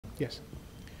Yes.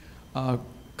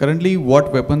 Currently,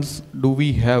 what weapons do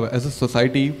we have as a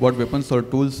society? What weapons or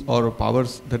tools or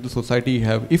powers that the society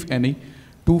have, if any,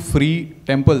 to free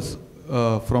temples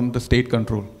from the state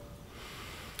control?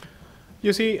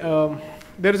 You see,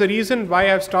 there is a reason why I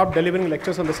have stopped delivering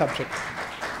lectures on the subject.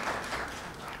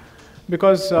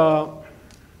 Because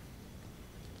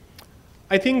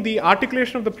I think the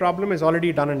articulation of the problem is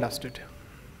already done and dusted.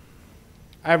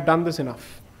 I have done this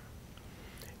enough.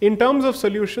 In terms of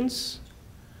solutions,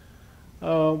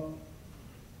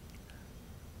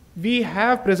 we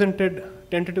have presented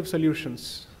tentative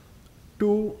solutions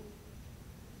to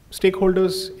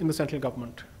stakeholders in the central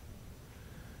government,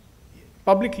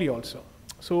 publicly also.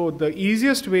 So the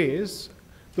easiest way is,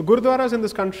 the Gurudwaras in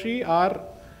this country are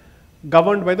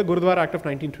governed by the Gurudwara Act of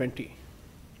 1920.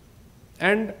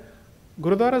 And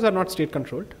Gurudwaras are not state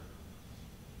controlled.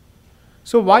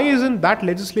 So why isn't that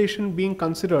legislation being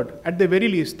considered, at the very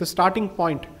least, the starting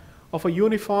point of a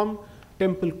uniform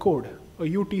temple code, a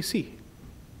UTC?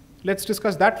 Let's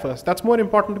discuss that first. That's more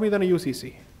important to me than a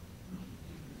UCC.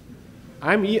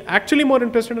 I'm actually more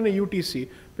interested in a UTC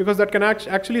because that can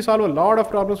actually solve a lot of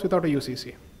problems without a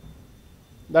UCC.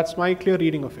 That's my clear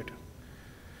reading of it.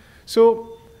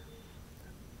 So,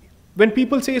 when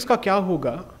people say, iska kya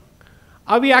hoga,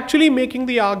 are we actually making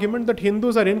the argument that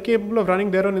Hindus are incapable of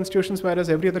running their own institutions whereas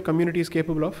every other community is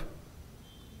capable of?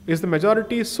 Is the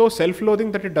majority so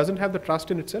self-loathing that it doesn't have the trust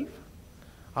in itself?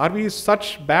 Are we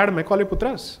such bad Macaulay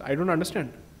Putras? I don't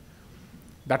understand.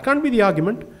 That can't be the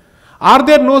argument. Are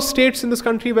there no states in this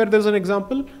country where there's an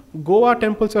example? Goa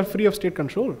temples are free of state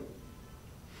control.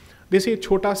 They say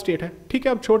chota state hai. ठीक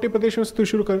है, अब छोटे प्रदेशों से तो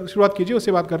शुरुआत कीजिए,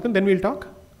 उससे बात करते हैं, then we'll talk.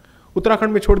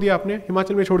 उत्तराखंड में छोड़ दिया आपने,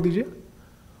 हिमाचल में छोड़ दीजिए,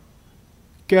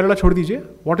 केरला छोड़ दीजिए.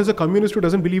 What is a communist who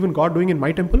doesn't believe in God doing in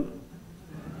my temple?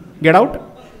 Get out.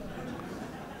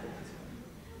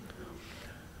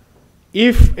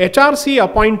 If HRC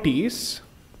appointees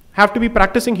have to be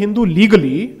practicing Hindu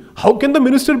legally, how can the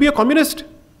minister be a communist?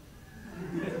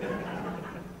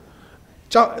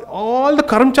 All the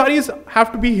Karamcharis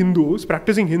have to be Hindus,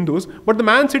 practicing Hindus, but the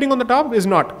man sitting on the top is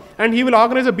not. And he will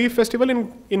organize a beef festival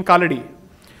in Kaladi,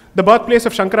 the birthplace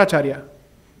of Shankaracharya.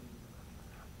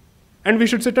 And we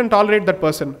should sit and tolerate that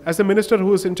person as the minister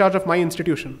who is in charge of my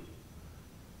institution.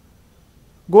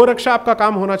 Go Raksha aapka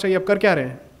kaam hona chahiye, ab kar kya rahe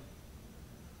hain?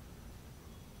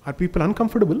 Are people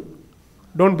uncomfortable?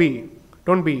 Don't be.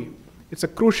 Don't be. It's a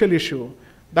crucial issue.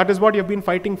 That is what you've been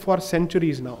fighting for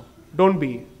centuries now. Don't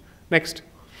be. Next.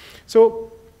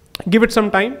 So, give it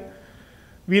some time.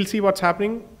 We'll see what's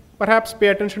happening. Perhaps pay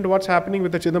attention to what's happening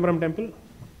with the Chidambaram temple.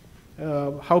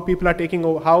 How people are taking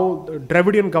over, how the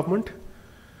Dravidian government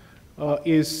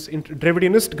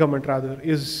Dravidianist government rather,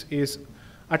 is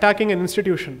attacking an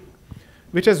institution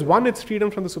which has won its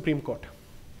freedom from the Supreme Court.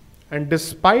 And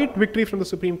despite victory from the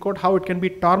Supreme Court, how it can be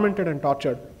tormented and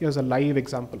tortured. Here's a live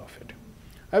example of it.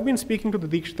 I've been speaking to the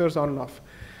Dikshitars on and off.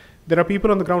 There are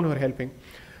people on the ground who are helping.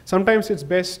 Sometimes it's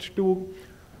best to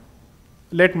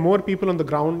let more people on the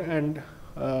ground and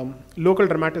local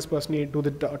dramatists personally do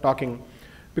the talking,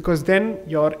 because then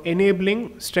you're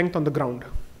enabling strength on the ground.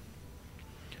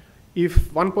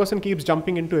 If one person keeps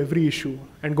jumping into every issue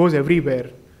and goes everywhere,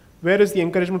 where is the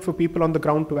encouragement for people on the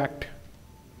ground to act?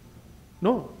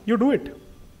 No, you do it.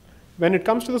 When it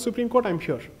comes to the Supreme Court, I'm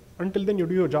here. Until then, you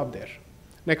do your job there.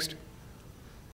 Next.